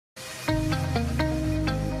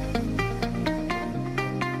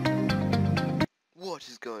What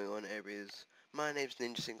is going on, areas? My name's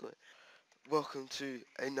Ninja Singlet. Welcome to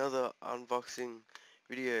another unboxing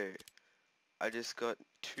video. I just got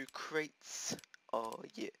 2 crates. Oh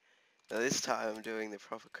yeah. Now this time I'm doing the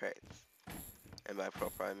proper crates. And by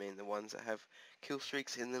proper I mean the ones that have kill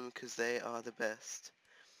streaks in them because they are the best.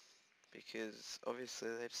 Because obviously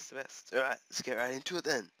they're just the best. Alright, let's get right into it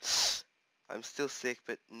then. I'm still sick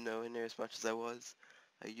but nowhere near as much as I was.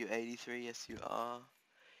 Are you 83? Yes you are.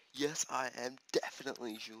 Yes, I am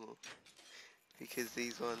definitely sure. Because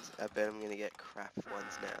these ones, I bet I'm gonna get crap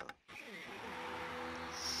ones now.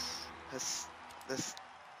 That's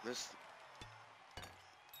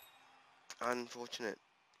unfortunate.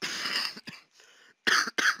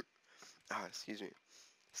 Ah, excuse me.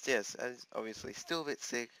 Yes, as obviously still a bit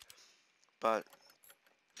sick, but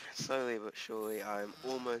slowly but surely I'm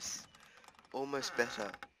almost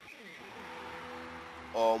better.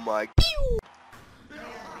 Oh my.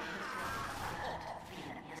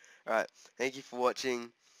 Alright, thank you for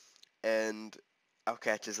watching, and I'll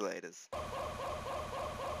catch you later.